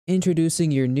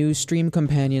Introducing your new stream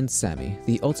companion, SAMMI,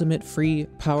 the ultimate free,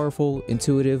 powerful,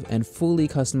 intuitive, and fully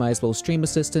customizable stream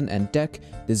assistant and deck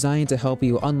designed to help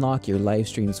you unlock your live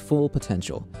stream's full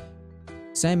potential.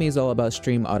 SAMMI is all about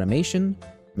stream automation,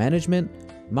 management,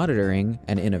 monitoring,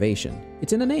 and innovation.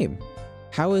 It's in the name.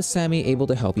 How is SAMMI able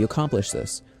to help you accomplish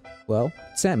this? Well,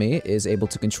 SAMMI is able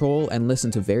to control and listen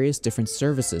to various different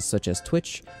services such as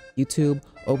Twitch, YouTube,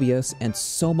 OBS, and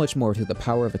so much more through the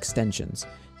power of extensions.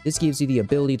 This gives you the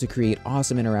ability to create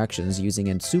awesome interactions using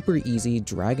a super easy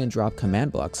drag and drop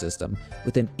command block system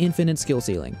with an infinite skill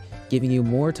ceiling, giving you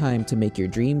more time to make your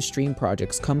dream stream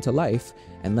projects come to life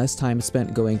and less time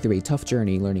spent going through a tough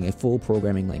journey learning a full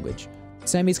programming language.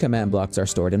 SAMMI's command blocks are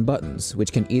stored in buttons,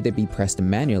 which can either be pressed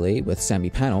manually with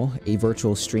SAMMI Panel, a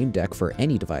virtual stream deck for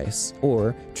any device,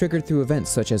 or triggered through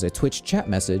events such as a Twitch chat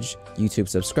message, YouTube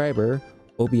subscriber,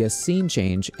 OBS scene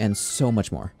change, and so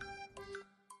much more.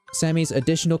 SAMMI's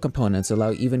additional components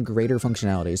allow even greater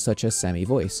functionalities such as SAMMI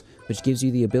Voice, which gives you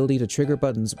the ability to trigger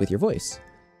buttons with your voice.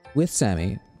 With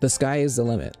SAMMI, the sky is the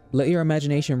limit. Let your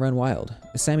imagination run wild.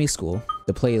 SAMMI School,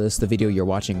 the playlist the video you're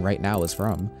watching right now is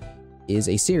from, is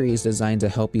a series designed to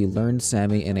help you learn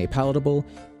SAMMI in a palatable,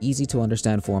 easy to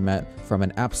understand format from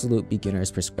an absolute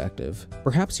beginner's perspective.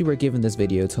 Perhaps you were given this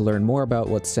video to learn more about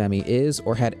what SAMMI is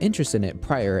or had interest in it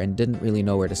prior and didn't really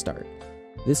know where to start.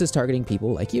 This is targeting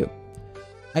people like you.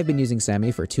 I've been using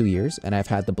SAMMI for 2 years, and I've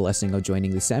had the blessing of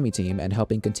joining the SAMMI team and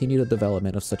helping continue the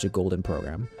development of such a golden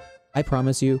program. I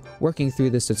promise you, working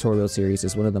through this tutorial series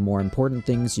is one of the more important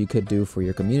things you could do for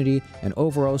your community and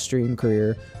overall stream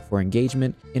career for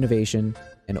engagement, innovation,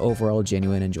 and overall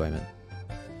genuine enjoyment.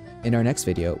 In our next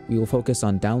video, we will focus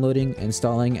on downloading,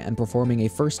 installing, and performing a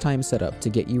first-time setup to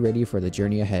get you ready for the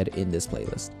journey ahead in this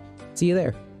playlist. See you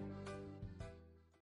there!